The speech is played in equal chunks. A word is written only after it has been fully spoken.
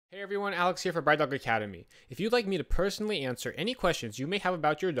Hey everyone, Alex here for BrightDog Academy. If you'd like me to personally answer any questions you may have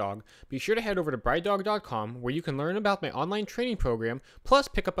about your dog, be sure to head over to BrightDog.com where you can learn about my online training program, plus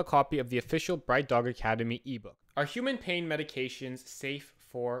pick up a copy of the official BrightDog Academy ebook. Are human pain medications safe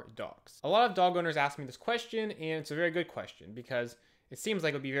for dogs? A lot of dog owners ask me this question, and it's a very good question because it seems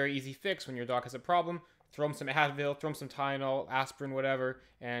like it would be a very easy fix when your dog has a problem. Throw them some Advil, throw them some Tylenol, aspirin, whatever,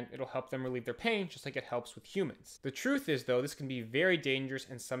 and it'll help them relieve their pain just like it helps with humans. The truth is, though, this can be very dangerous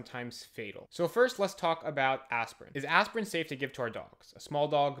and sometimes fatal. So first, let's talk about aspirin. Is aspirin safe to give to our dogs? A small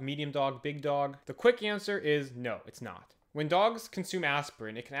dog, medium dog, big dog? The quick answer is no, it's not. When dogs consume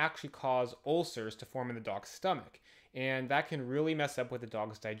aspirin, it can actually cause ulcers to form in the dog's stomach, and that can really mess up with the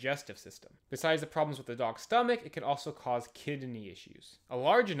dog's digestive system. Besides the problems with the dog's stomach, it can also cause kidney issues. A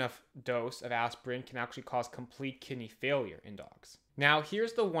large enough dose of aspirin can actually cause complete kidney failure in dogs. Now,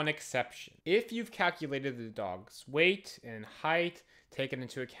 here's the one exception. If you've calculated the dog's weight and height, taken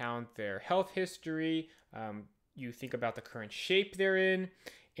into account their health history, you think about the current shape they're in,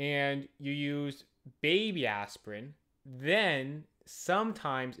 and you use baby aspirin, then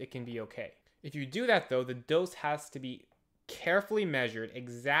sometimes it can be okay. If you do that though, the dose has to be carefully measured,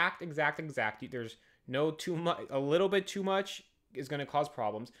 exact. There's no too much, a little bit too much is going to cause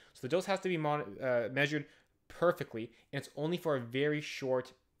problems. So the dose has to be measured perfectly, and it's only for a very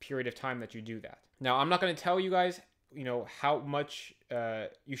short period of time that you do that. Now, I'm not going to tell you guys, how much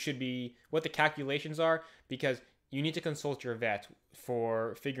you should be, what the calculations are, because you need to consult your vet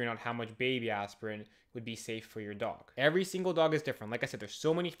for figuring out how much baby aspirin would be safe for your dog. Every single dog is different. Like I said, there's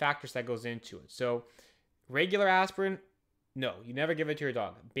so many factors that goes into it. So regular aspirin, no, you never give it to your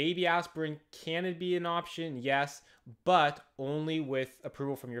dog. Baby aspirin, can it be an option? Yes, but only with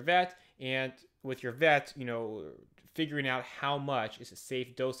approval from your vet, and with your vet, figuring out how much is a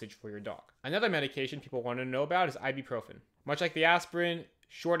safe dosage for your dog. Another medication people want to know about is ibuprofen. Much like the aspirin,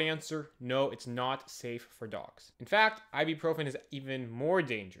 short answer, no, it's not safe for dogs. In fact, ibuprofen is even more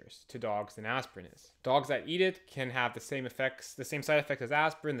dangerous to dogs than aspirin is. Dogs that eat it can have the same effects, the same side effects as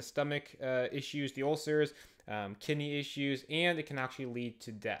aspirin, the stomach issues, the ulcers, kidney issues, and it can actually lead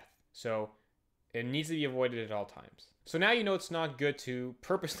to death. So it needs to be avoided at all times. So now you know it's not good to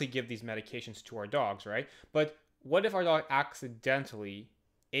purposely give these medications to our dogs, right? But what if our dog accidentally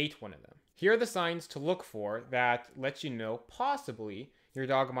ate one of them? Here are the signs to look for that lets you know possibly your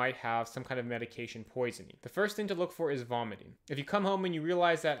dog might have some kind of medication poisoning. The first thing to look for is vomiting. If you come home and you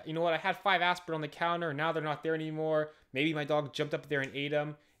realize that, I had 5 aspirin on the counter and now they're not there anymore, maybe my dog jumped up there and ate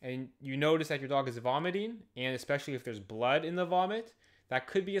them, and you notice that your dog is vomiting, and especially if there's blood in the vomit, that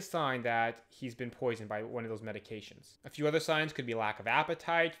could be a sign that he's been poisoned by one of those medications. A few other signs could be lack of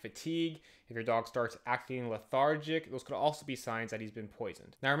appetite, fatigue. If your dog starts acting lethargic, those could also be signs that he's been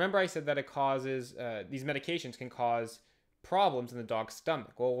poisoned. Now remember I said that it causes, these medications can cause problems in the dog's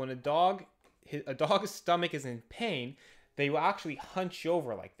stomach. Well, when a dog's stomach is in pain, they will actually hunch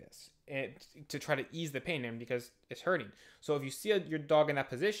over like this and to try to ease the pain in because it's hurting. So if you see your dog in that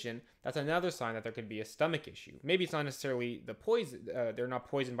position, that's another sign that there could be a stomach issue. Maybe it's not necessarily the poison, they're not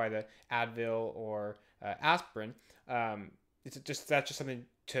poisoned by the Advil or aspirin. That's just something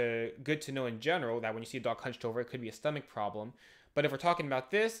good to know in general, that when you see a dog hunched over, it could be a stomach problem. But if we're talking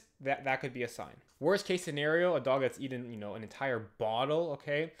about this, that could be a sign. Worst case scenario, a dog that's eaten, an entire bottle,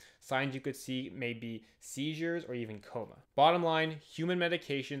 okay? Signs you could see may be seizures or even coma. Bottom line, human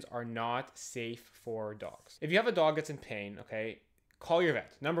medications are not safe for dogs. If you have a dog that's in pain, okay, call your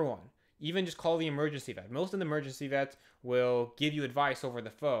vet, number one. Even just call the emergency vet. Most of the emergency vets will give you advice over the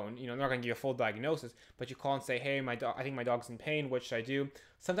phone. They're not going to give you a full diagnosis, but you call and say, hey, I think my dog's in pain. What should I do?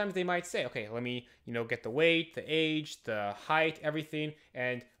 Sometimes they might say, okay, let me, get the weight, the age, the height, everything.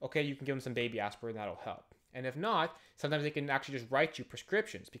 And okay, you can give them some baby aspirin. That'll help. And if not, sometimes they can actually just write you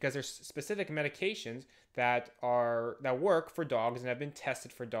prescriptions, because there's specific medications that work for dogs and have been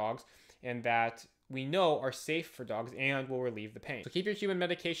tested for dogs, and that we know are safe for dogs and will relieve the pain. So keep your human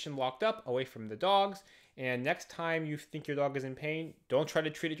medication locked up away from the dogs, and next time you think your dog is in pain, don't try to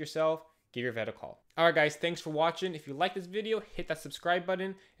treat it yourself, give your vet a call. Alright guys, thanks for watching. If you like this video, hit that subscribe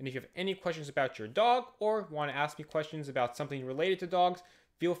button, and if you have any questions about your dog or want to ask me questions about something related to dogs,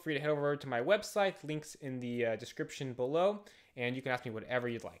 feel free to head over to my website, links in the description below, and you can ask me whatever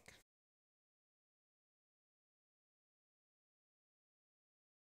you'd like.